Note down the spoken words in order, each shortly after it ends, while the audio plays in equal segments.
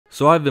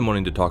So I've been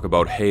wanting to talk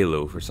about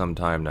Halo for some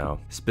time now,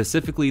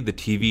 specifically the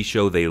TV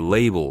show they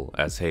label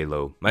as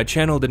Halo. My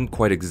channel didn't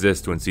quite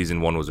exist when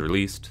Season 1 was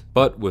released,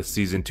 but with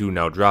Season 2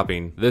 now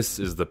dropping, this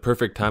is the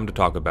perfect time to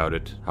talk about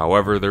it.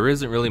 However, there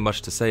isn't really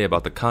much to say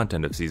about the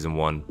content of Season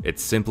 1. It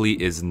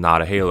simply is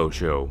not a Halo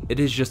show. It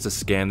is just a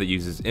scam that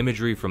uses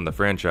imagery from the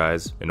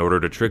franchise in order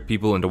to trick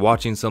people into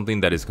watching something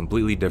that is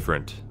completely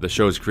different. The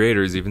show's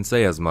creators even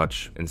say as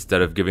much.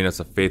 Instead of giving us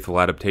a faithful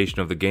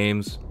adaptation of the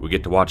games, we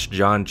get to watch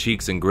John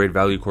Cheeks and Great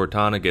Value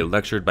Cortana get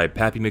lectured by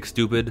Pappy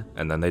McStupid,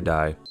 and then they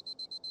die.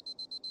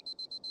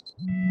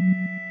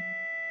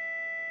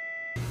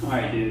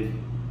 Alright, dude.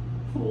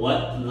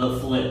 What the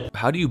flip?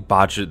 How do you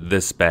botch it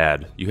this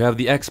bad? You have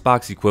the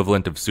Xbox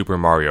equivalent of Super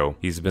Mario.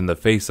 He's been the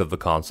face of the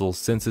console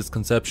since its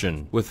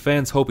conception, with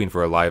fans hoping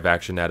for a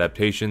live-action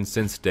adaptation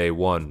since day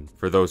one.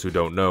 For those who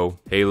don't know,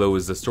 Halo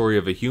is the story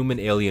of a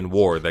human-alien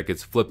war that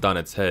gets flipped on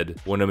its head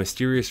when a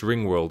mysterious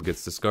ring world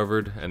gets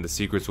discovered and the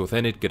secrets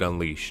within it get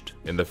unleashed.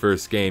 In the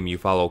first game, you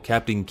follow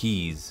Captain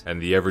Keyes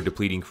and the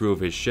ever-depleting crew of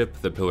his ship,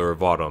 the Pillar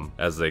of Autumn,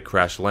 as they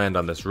crash land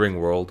on this ring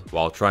world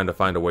while trying to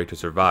find a way to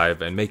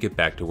survive and make it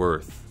back to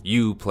Earth.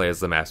 You play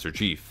as the Master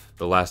Chief,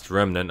 the last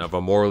remnant of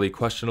a morally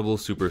questionable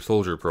super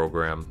soldier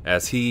program,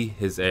 as he,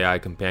 his AI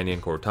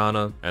companion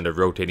Cortana, and a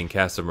rotating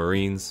cast of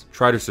Marines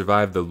try to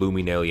survive the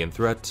looming alien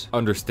threat,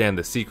 understand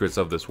the secrets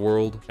of this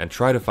world, and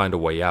try to find a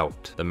way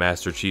out. The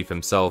Master Chief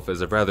himself is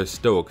a rather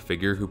stoic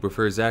figure who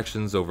prefers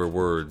actions over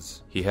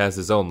words. He has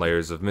his own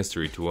layers of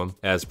mystery to him.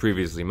 As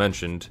previously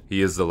mentioned,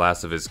 he is the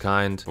last of his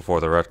kind, before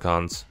the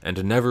retcons,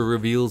 and never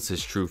reveals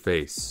his true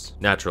face.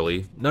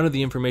 Naturally, none of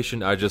the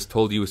information I just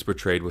told you is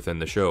portrayed within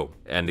the show.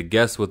 And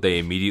guess what they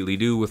immediately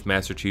do with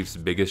Master Chief's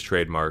biggest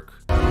trademark?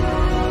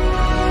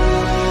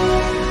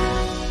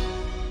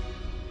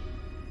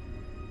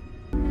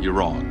 You're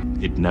wrong.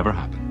 It never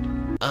happened.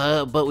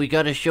 But we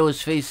gotta show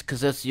his face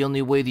because that's the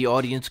only way the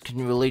audience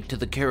can relate to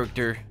the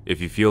character. If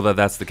you feel that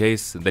that's the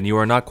case, then you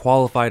are not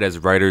qualified as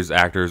writers,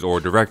 actors, or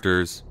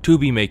directors to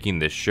be making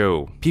this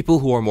show. People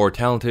who are more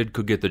talented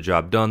could get the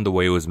job done the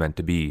way it was meant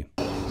to be.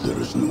 There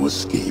is no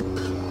escape.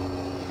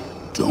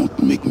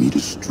 Don't make me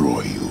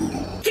destroy you.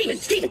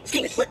 Steven,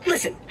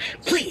 listen,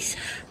 please.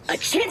 A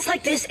chance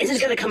like this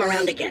isn't gonna come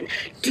around again.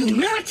 Do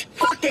not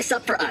fuck this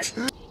up for us.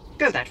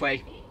 Go that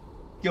way.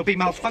 You'll be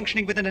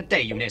malfunctioning within a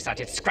day, you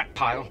nearsighted scrap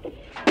pile.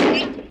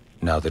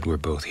 Now that we're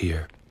both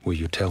here, will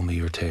you tell me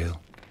your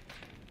tale?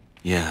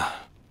 Yeah,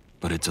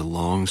 but it's a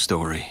long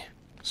story,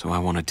 so I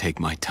want to take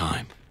my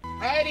time.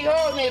 Howdy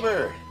ho,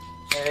 neighbor!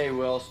 Hey,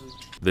 Wilson.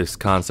 This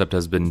concept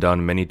has been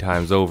done many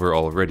times over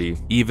already,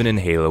 even in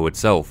Halo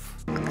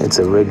itself. It's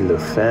a regular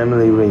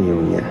family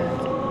reunion.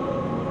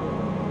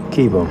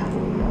 Keep him.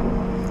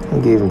 I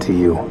gave him to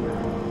you.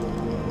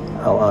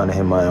 I'll honor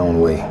him my own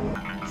way.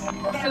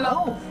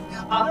 Hello,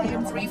 I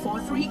am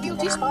 343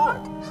 Guilty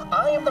Spark.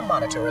 I am the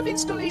monitor of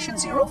Installation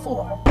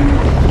 04. I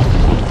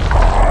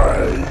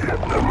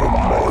am a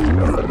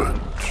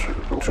monument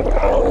to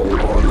all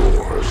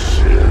your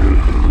sins.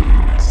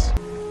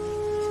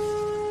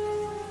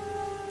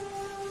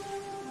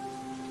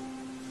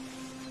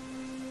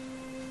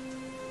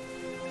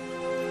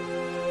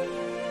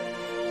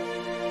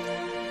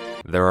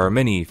 There are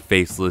many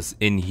faceless,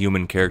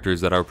 inhuman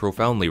characters that are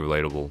profoundly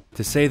relatable.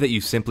 To say that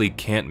you simply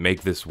can't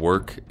make this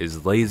work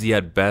is lazy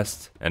at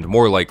best, and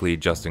more likely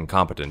just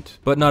incompetent.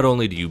 But not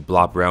only do you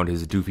blop around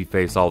his doofy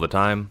face all the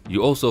time,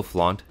 you also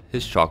flaunt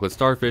his chocolate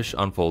starfish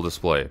on full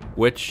display.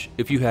 Which,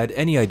 if you had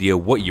any idea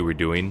what you were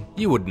doing,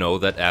 you would know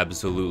that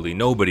absolutely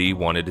nobody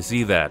wanted to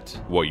see that.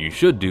 What you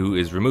should do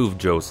is remove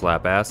Joe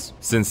Slapass,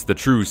 since the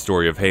true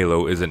story of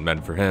Halo isn't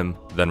meant for him,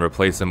 then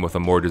replace him with a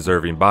more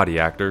deserving body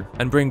actor,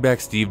 and bring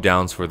back Steve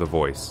Downes for the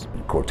voice.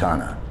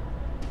 Cortana,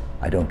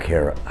 I don't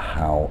care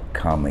how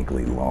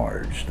comically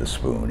large the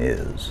spoon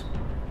is,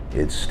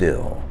 it's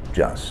still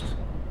just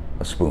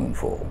a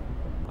spoonful.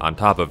 On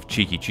top of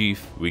Cheeky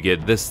Chief, we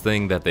get this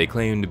thing that they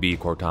claim to be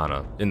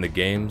Cortana. In the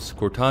games,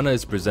 Cortana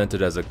is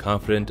presented as a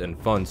confident and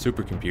fun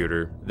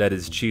supercomputer that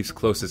is Chief's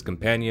closest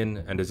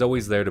companion and is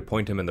always there to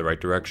point him in the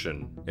right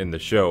direction. In the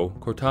show,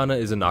 Cortana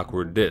is an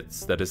awkward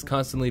ditz that is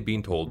constantly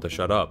being told to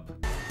shut up.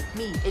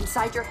 Me,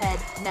 inside your head,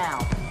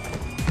 now.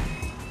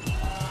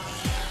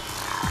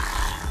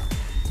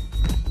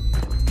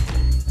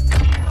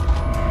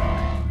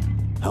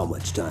 How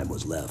much time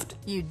was left?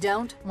 You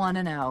don't want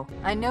to know.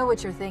 I know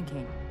what you're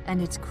thinking,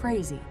 and it's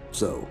crazy.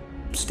 So,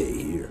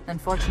 stay here.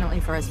 Unfortunately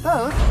for us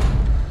both,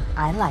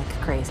 I like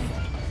crazy.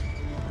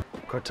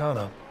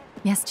 Cortana.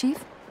 Yes,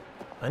 Chief?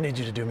 I need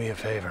you to do me a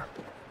favor.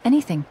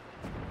 Anything.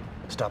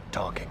 Stop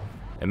talking.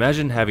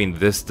 Imagine having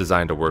this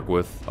design to work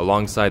with,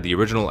 alongside the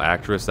original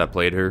actress that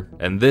played her,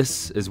 and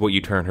this is what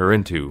you turn her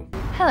into.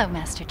 Hello,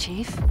 Master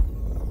Chief.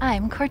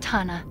 I'm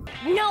Cortana.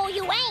 No,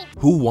 you ain't!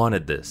 Who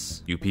wanted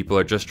this? You people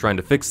are just trying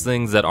to fix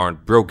things that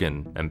aren't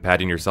broken, and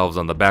patting yourselves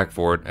on the back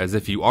for it as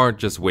if you aren't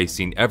just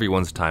wasting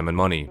everyone's time and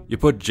money. You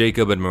put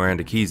Jacob and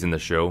Miranda Keyes in the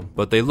show,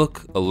 but they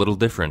look a little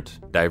different.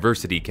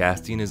 Diversity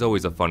casting is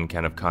always a fun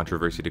can of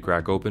controversy to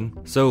crack open,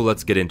 so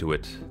let's get into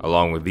it.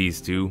 Along with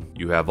these two,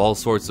 you have all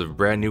sorts of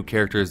brand new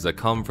characters that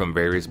come from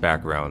various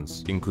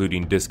backgrounds,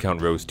 including Discount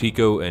Rose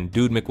Tico and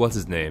Dude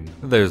McWhat's-his-name.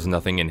 There's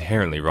nothing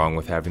inherently wrong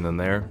with having them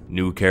there.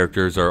 New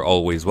characters are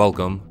always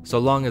welcome, so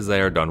long as they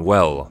are done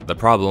well. The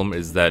problem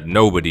is that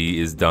nobody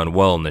is done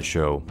well in the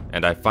show,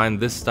 and I find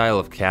this style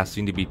of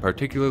casting to be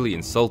particularly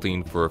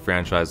insulting for a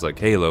franchise like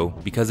Halo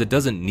because it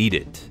doesn't need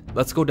it.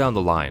 Let's go down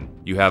the line.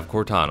 You have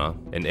Cortana,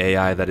 an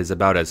AI that is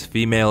about as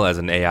female as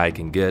an AI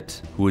can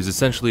get, who is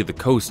essentially the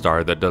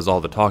co-star that does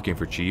all the talking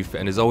for Chief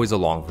and is always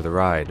along for the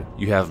ride.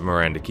 You have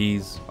Miranda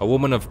Keyes, a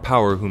woman of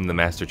power whom the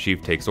Master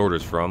Chief takes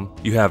orders from.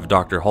 You have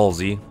Dr.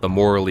 Halsey, the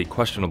morally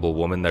questionable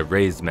woman that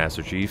raised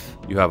Master Chief.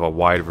 You have a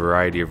wide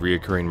variety of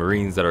reoccurring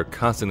Marines that are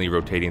constantly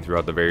rotating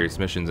throughout the various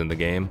missions in the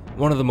game,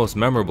 one of the most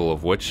memorable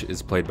of which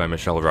is played by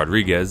Michelle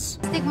Rodriguez.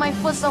 Stick my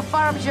foot so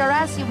far up your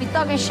ass, you'll be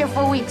talking shit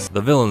for weeks.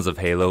 The villains of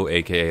Halo,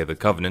 aka the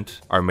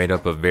Covenant, are made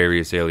up of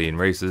various alien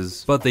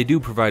races, but they do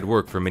provide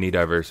work for many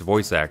diverse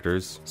voice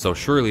actors, so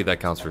surely that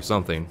counts for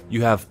something.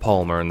 You have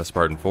Palmer in the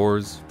Spartan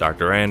 4s,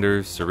 Dr.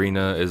 Anders,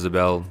 Serena,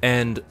 Isabel,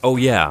 and, oh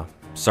yeah,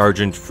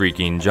 Sergeant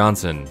freaking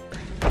Johnson.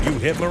 You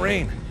hit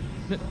Marine?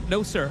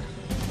 No, sir.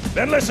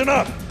 Then listen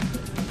up!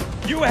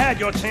 You had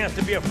your chance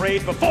to be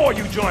afraid before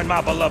you joined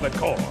my beloved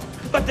Corps,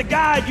 but to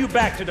guide you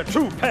back to the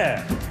true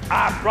path,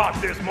 I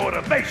brought this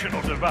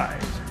motivational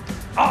device.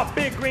 Our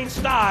big green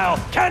style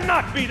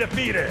cannot be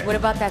defeated. What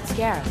about that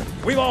scare?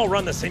 We've all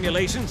run the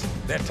simulations.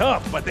 They're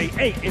tough, but they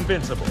ain't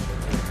invincible.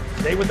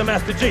 Stay with the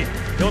Master Chief.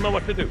 He'll know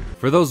what to do.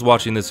 For those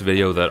watching this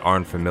video that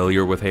aren't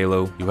familiar with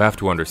Halo, you have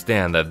to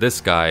understand that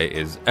this guy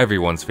is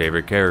everyone's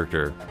favorite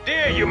character.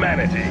 Dear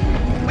humanity,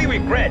 we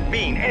regret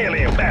being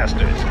alien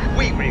bastards.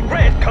 We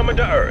regret coming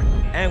to Earth.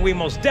 And we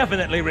most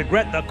definitely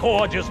regret the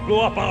Corps just blew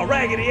up our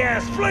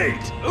raggedy-ass fleet!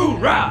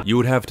 Hoorah! You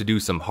would have to do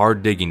some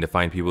hard digging to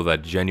find people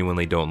that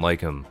genuinely don't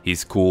like him.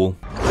 He's cool.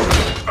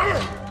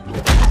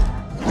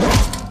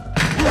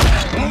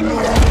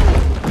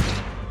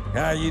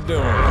 How you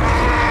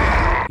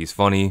doing? He's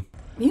funny.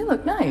 You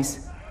look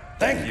nice.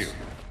 Thank you.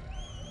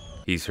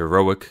 He's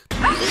heroic.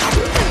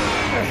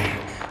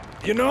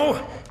 You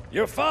know,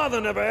 your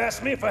father never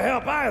asked me for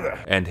help either.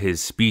 And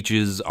his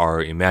speeches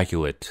are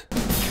immaculate.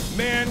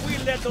 Man, we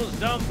let those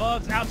dumb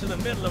bugs out to the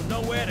middle of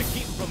nowhere to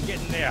keep them from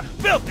getting their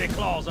filthy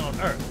claws on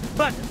Earth.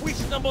 But we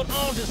stumbled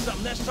onto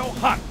something that's so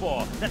hot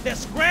for that they're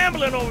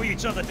scrambling over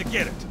each other to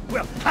get it.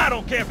 Well, I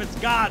don't care if it's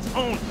God's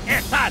own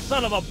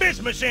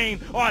anti-son-of-a-bitch machine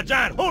or a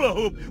giant hula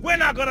hoop, we're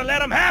not gonna let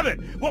them have it.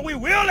 What we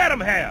will let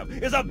them have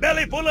is a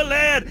belly full of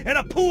lead and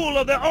a pool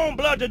of their own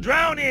blood to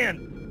drown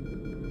in.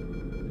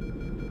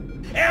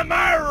 Am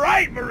I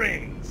right,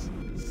 Marines?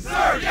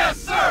 Sir, yes,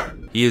 sir!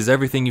 He is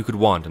everything you could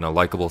want in a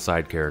likable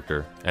side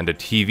character, and a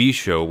TV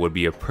show would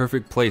be a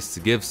perfect place to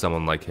give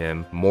someone like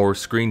him more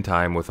screen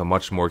time with a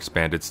much more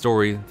expanded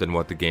story than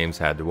what the games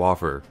had to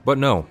offer. But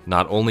no,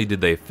 not only did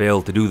they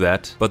fail to do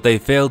that, but they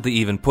failed to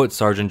even put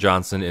Sergeant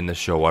Johnson in the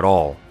show at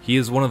all. He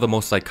is one of the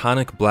most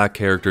iconic black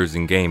characters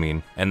in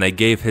gaming, and they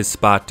gave his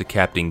spot to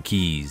Captain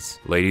Keyes.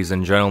 Ladies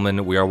and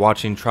gentlemen, we are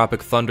watching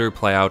Tropic Thunder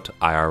play out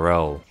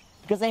IRL.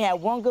 Because they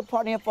had one good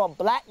part in for a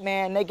black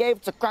man, they gave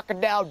it to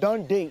Crocodile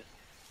Dundee.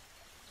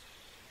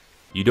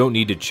 You don't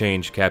need to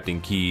change Captain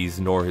Keyes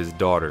nor his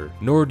daughter,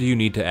 nor do you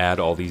need to add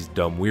all these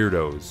dumb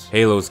weirdos.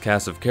 Halo's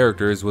cast of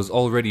characters was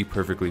already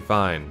perfectly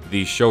fine.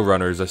 These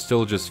showrunners are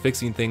still just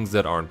fixing things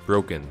that aren't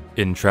broken.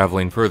 In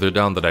traveling further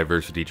down the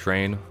diversity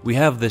train, we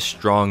have this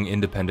strong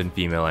independent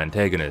female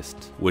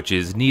antagonist, which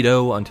is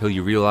neato until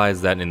you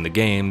realize that in the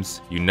games,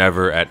 you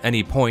never at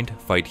any point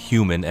fight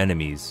human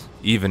enemies,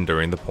 even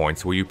during the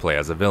points where you play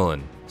as a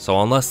villain. So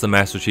unless the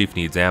Master Chief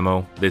needs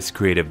ammo, this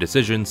creative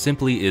decision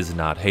simply is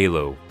not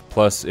Halo.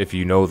 Plus, if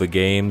you know the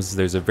games,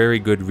 there's a very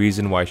good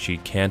reason why she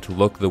can't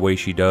look the way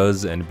she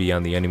does and be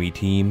on the enemy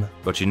team.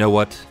 But you know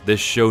what?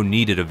 This show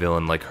needed a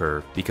villain like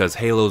her, because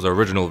Halo's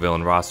original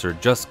villain roster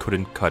just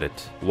couldn't cut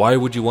it. Why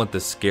would you want the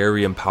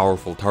scary and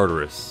powerful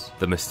Tartarus,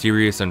 the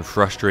mysterious and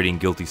frustrating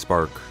Guilty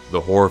Spark,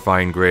 the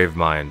horrifying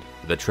Gravemind,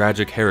 the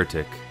tragic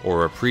Heretic,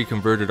 or a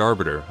pre-converted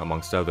Arbiter,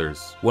 amongst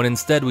others, when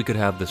instead we could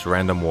have this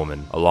random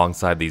woman,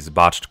 alongside these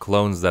botched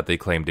clones that they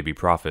claim to be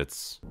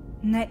prophets.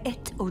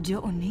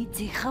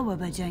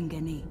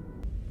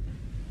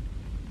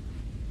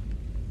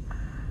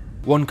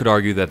 One could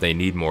argue that they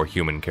need more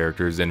human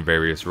characters in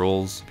various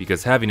roles,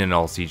 because having an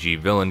all-CG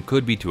villain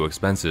could be too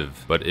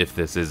expensive, but if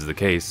this is the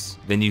case,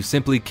 then you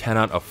simply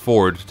cannot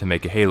afford to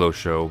make a Halo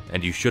show,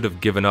 and you should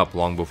have given up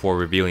long before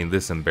revealing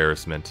this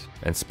embarrassment.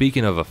 And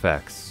speaking of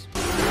effects,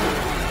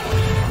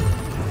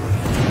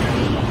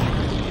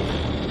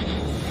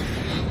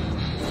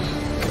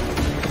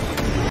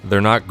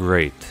 they're not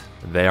great.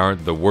 They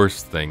aren't the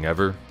worst thing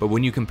ever, but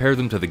when you compare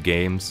them to the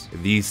games,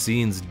 these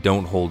scenes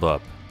don't hold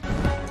up.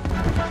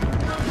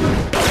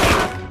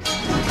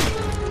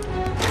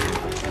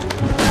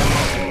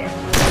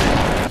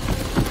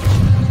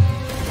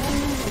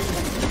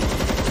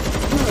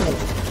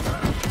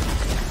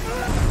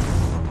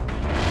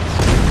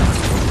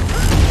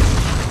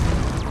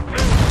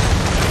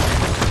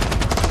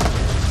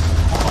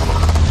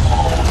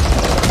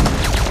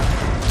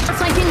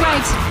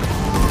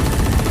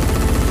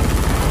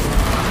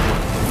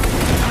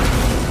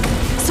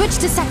 Switch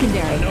to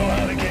secondary. I know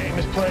how the game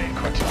is played,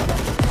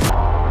 Cortana.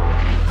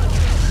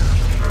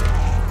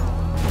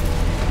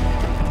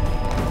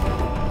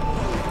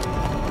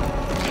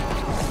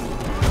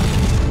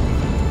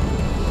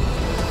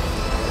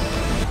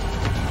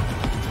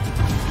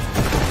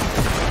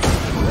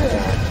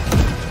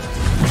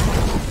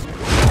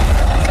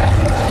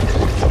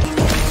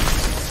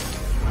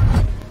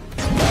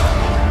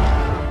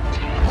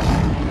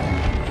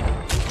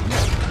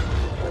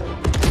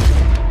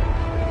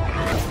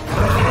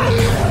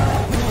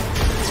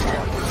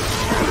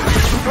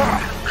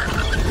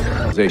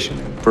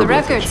 The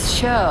records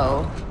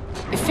show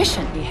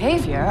efficient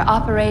behavior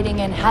operating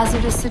in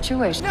hazardous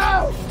situations.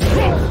 No!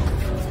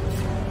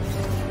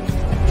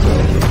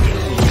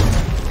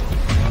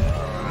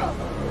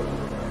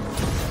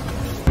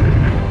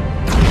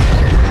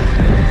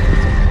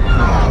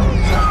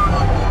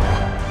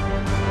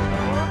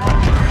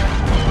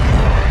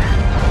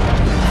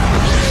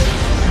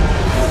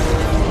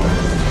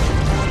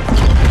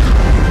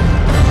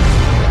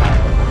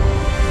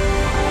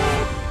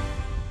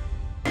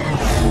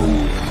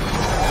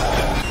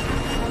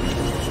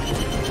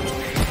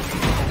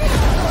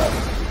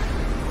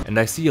 And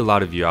I see a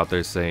lot of you out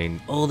there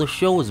saying, Oh, the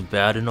show was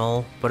bad and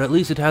all, but at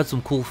least it had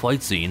some cool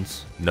fight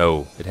scenes.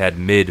 no, it had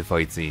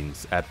mid-fight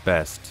scenes, at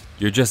best.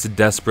 You're just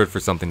desperate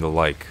for something to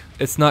like.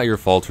 It's not your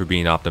fault for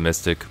being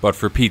optimistic, but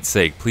for Pete's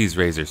sake, please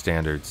raise your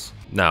standards.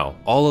 Now,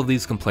 all of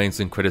these complaints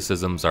and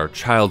criticisms are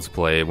child's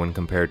play when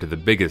compared to the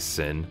biggest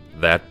sin,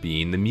 that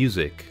being the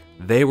music.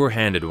 They were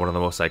handed one of the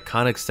most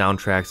iconic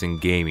soundtracks in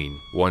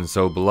gaming, one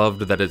so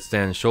beloved that it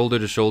stands shoulder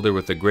to shoulder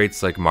with the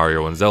greats like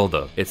Mario and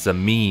Zelda. It's a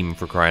meme,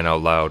 for crying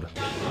out loud.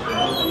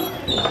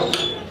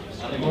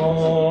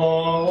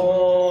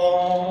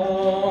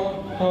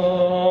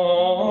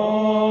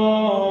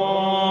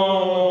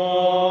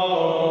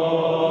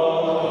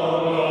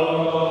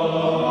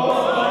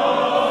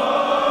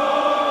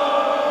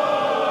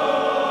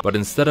 But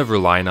instead of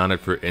relying on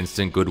it for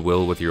instant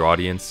goodwill with your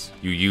audience,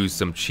 you use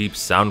some cheap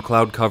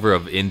SoundCloud cover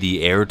of In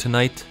the Air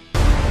Tonight?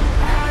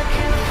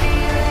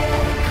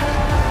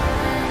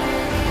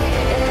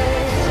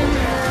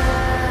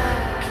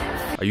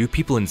 Are you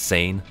people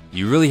insane?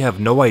 You really have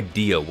no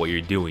idea what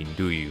you're doing,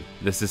 do you?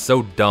 This is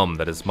so dumb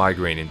that it's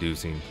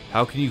migraine-inducing.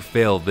 How can you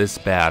fail this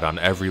bad on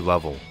every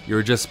level?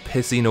 You're just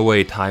pissing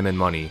away time and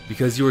money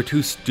because you are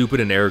too stupid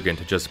and arrogant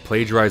to just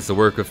plagiarize the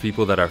work of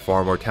people that are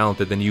far more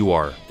talented than you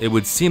are. It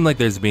would seem like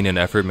there's been an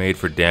effort made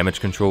for damage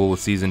control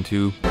with Season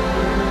 2.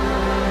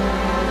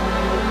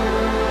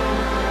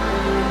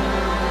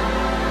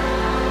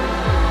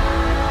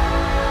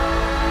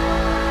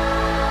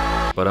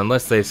 But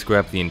unless they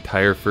scrap the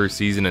entire first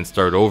season and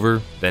start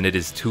over, then it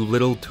is too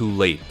little too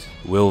late.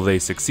 Will they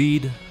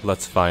succeed?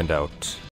 Let's find out.